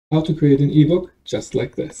how to create an ebook just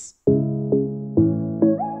like this.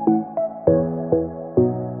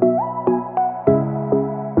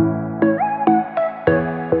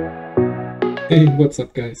 Hey, what's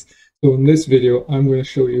up guys? So in this video, I'm going to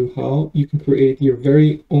show you how you can create your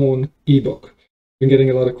very own ebook. I've been getting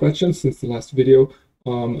a lot of questions since the last video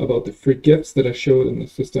about the free gifts that I showed in the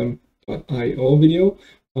system.io video.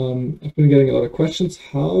 I've been getting a lot of questions.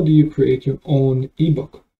 How do you create your own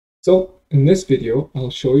ebook? So in this video,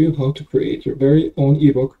 I'll show you how to create your very own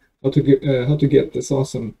ebook, how to get this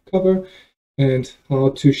awesome cover, and how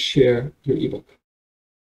to share your ebook.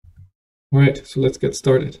 All right, so let's get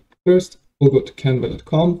started. First, we'll go to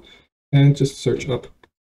canva.com and just search up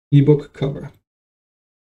ebook cover.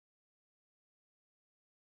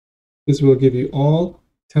 This will give you all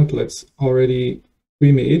templates already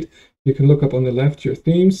pre-made. You can look up on the left your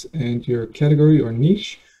themes and your category or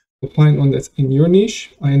niche to find one that's in your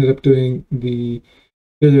niche. I ended up doing the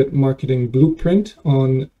affiliate marketing blueprint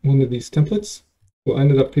on one of these templates. So I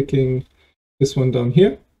ended up picking this one down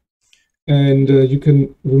here. And you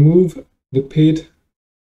can remove the paid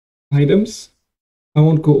items. I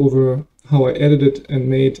won't go over how I edited and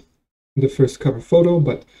made the first cover photo,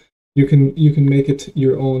 but you can make it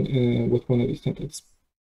your own with one of these templates.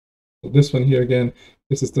 So this one here again,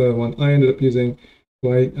 this is the one I ended up using.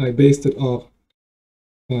 So I based it off.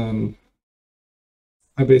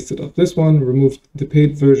 I based it off this one, removed the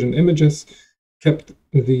paid version images, kept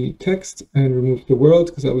the text, and removed the world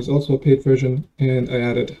because that was also a paid version. And I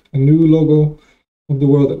added a new logo of the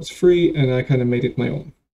world that was free, and I kind of made it my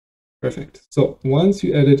own. Perfect. So once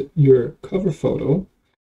you edit your cover photo,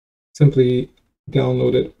 simply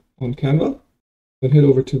download it on Canva, then head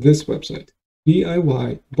over to this website,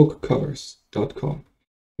 DIYbookcovers.com.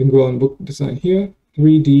 You can go on book design here,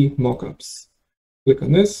 3D mockups. Click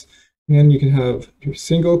on this, and then you can have your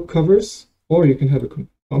single covers, or you can have a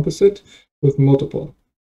composite with multiple.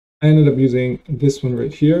 I ended up using this one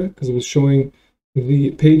right here because it was showing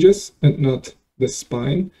the pages and not the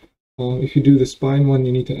spine. If you do the spine one,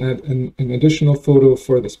 you need to add an additional photo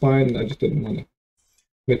for the spine, and I just didn't want to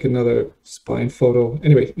make another spine photo.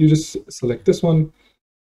 Anyway, you just select this one,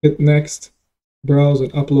 hit next, browse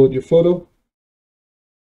and upload your photo.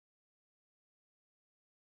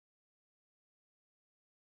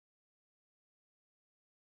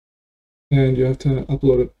 And you have to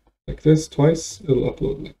upload it like this twice. It'll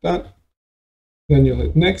upload like that. Then you'll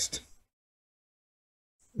hit next.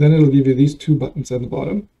 Then it'll give you these two buttons at the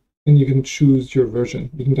bottom, and you can choose your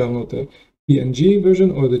version. You can download the PNG version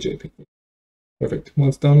or the JPEG. Perfect.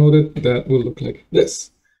 Once downloaded, that will look like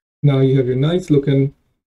this. Now you have your nice looking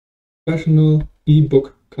professional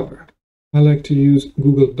ebook cover. I like to use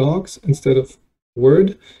Google Docs instead of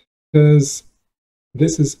Word because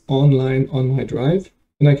this is online on my drive,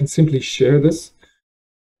 and I can simply share this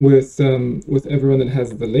with everyone that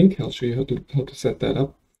has the link. I'll show you how to set that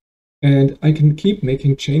up, and I can keep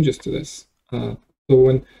making changes to this. So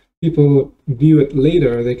when people view it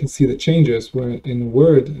later, they can see the changes. Where in a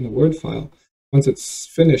Word file, once it's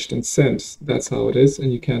finished and sent, that's how it is,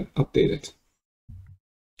 and you can't update it.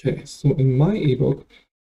 Okay, so in my ebook,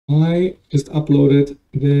 I just uploaded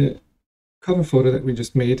the cover photo that we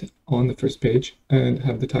just made on the first page and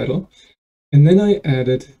have the title. And then I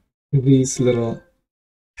added these little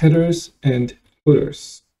headers and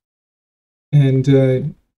footers. And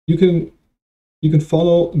you can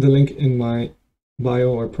follow the link in my bio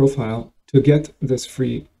or profile to get this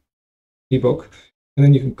free ebook, and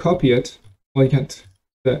then you can copy it. Well, you can't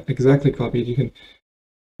exactly copy it. You can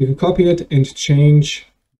copy it and change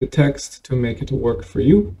the text to make it work for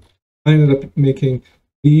you. I ended up making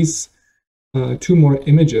these two more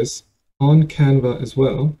images on Canva as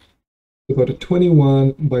well. About a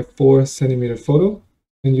 21 by 4 centimeter photo,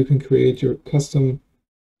 and you can create your custom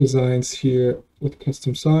designs here with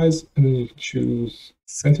custom size, and then you can choose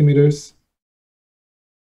centimeters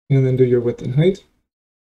and then do your width and height.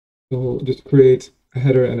 So just create a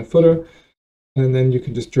header and a footer, and then you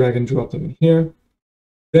can just drag and drop them in here.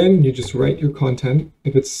 Then you just write your content.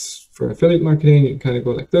 If it's for affiliate marketing, you can kind of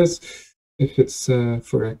go like this. If it's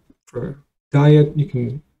for diet, you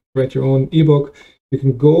can write your own ebook. You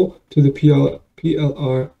can go to the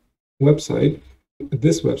PLR website,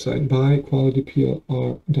 this website,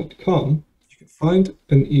 buyqualityplr.com. You can find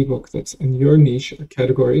an ebook that's in your niche or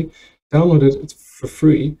category, download it, it's for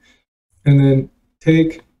free, and then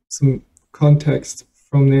take some context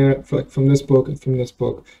from there, like from this book and from this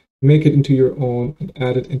book, make it into your own and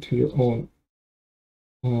add it into your own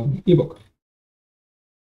ebook.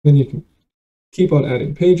 Then you can keep on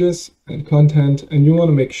adding pages and content, and you want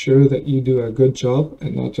to make sure that you do a good job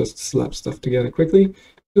and not just slap stuff together quickly.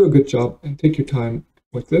 Do a good job and take your time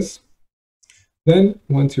like this. Then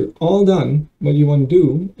once you're all done, what you want to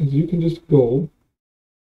do is you can just go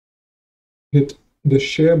hit the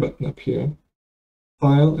share button up here,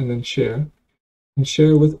 file, and then share, and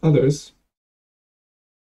share with others.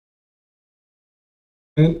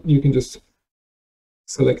 And you can just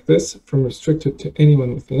select this from restricted to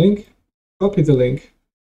anyone with the link, copy the link,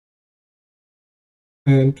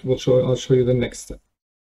 and I'll show you the next step.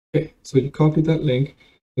 Okay, so you copy that link.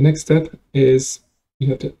 The next step is you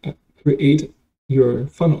have to create your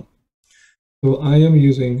funnel. So I am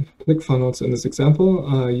using Clickfunnels in this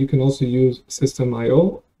example. You can also use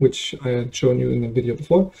System.io, which I had shown you in the video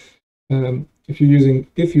before. If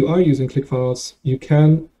you are using Clickfunnels, you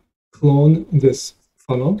can clone this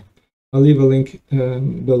funnel. I'll leave a link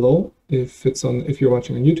below if you're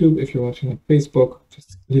watching on YouTube. If you're watching on Facebook,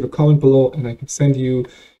 just leave a comment below and I can send you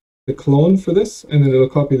the clone for this, and then it'll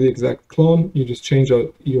copy the exact clone. You just change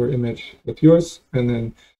out your image with yours and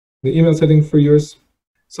then the email setting for yours.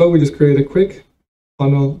 So we just create a quick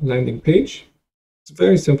funnel landing page. It's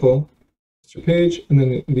very simple. It's your page, and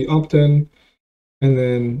then the opt-in, and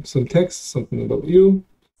then some text, something about you.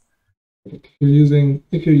 If you're using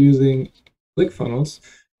Clickfunnels,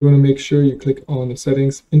 you want to make sure you click on the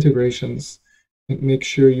settings, integrations, and make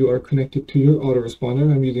sure you are connected to your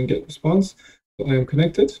autoresponder. I'm using getresponse, so I am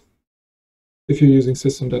connected. If you're using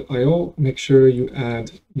System.io, make sure you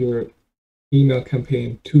add your email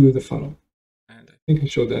campaign to the funnel. And I think I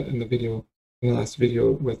showed that in the last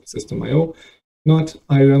video with System.io. Not,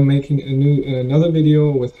 I am making another video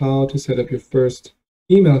with how to set up your first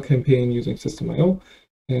email campaign using System.io,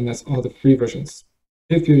 and that's all the free versions.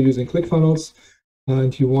 If you're using Clickfunnels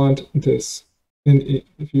and you want this, and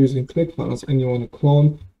if you're using Clickfunnels and you want to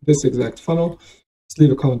clone this exact funnel, just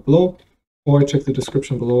leave a comment below or check the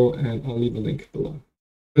description below and I'll leave a link below.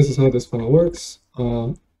 This is how this funnel works.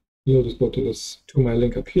 You'll just go to my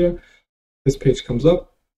link up here. This page comes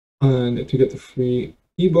up, and to get the free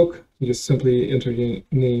ebook, you just simply enter your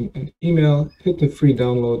name and email, hit the free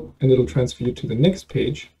download, and it'll transfer you to the next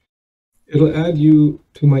page. It'll add you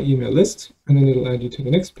to my email list, and then it'll add you to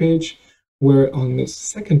the next page, where on this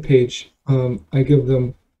second page, I give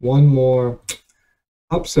them one more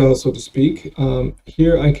upsell, so to speak.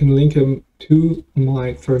 Here I can link them to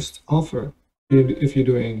my first offer. If you're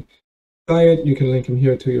doing diet, you can link them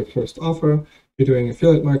here to your first offer. If you're doing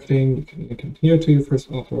affiliate marketing, you can link them here to your first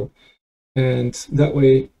offer. And that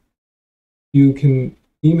way you can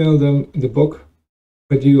email them the book,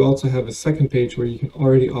 but you also have a second page where you can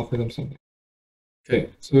already offer them something. Okay,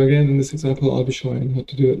 so again, in this example, I'll be showing how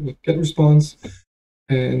to do it with getresponse,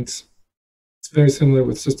 and it's very similar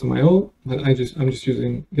with System.io, but I'm just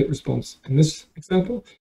using getresponse in this example.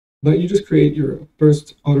 But you just create your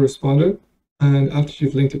first autoresponder, and after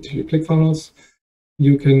you've linked it to your Clickfunnels,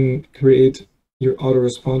 you can create your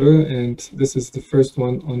autoresponder, and this is the first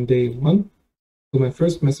one on day 1. So my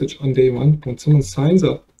first message on day 1, when someone signs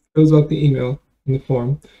up, fills out the email in the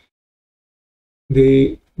form,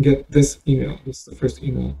 they get this email. This is the first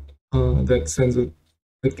email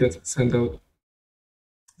that gets sent out.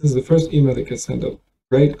 This is the first email that gets sent out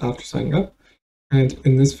right after signing up. And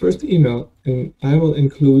in this first email, I will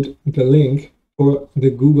include the link for the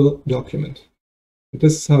Google document.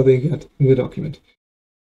 This is how they get the document.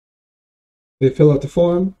 They fill out the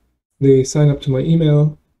form, they sign up to my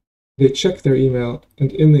email, they check their email,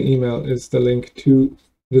 and in the email is the link to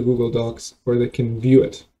the Google Docs where they can view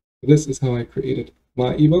it. This is how I created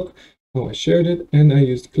my ebook, how I shared it, and I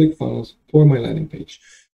used Clickfunnels for my landing page.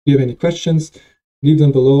 If you have any questions, leave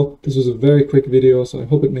them below. This was a very quick video, so I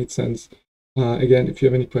hope it made sense. Again, if you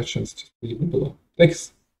have any questions, just leave them below.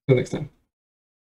 Thanks. Until next time.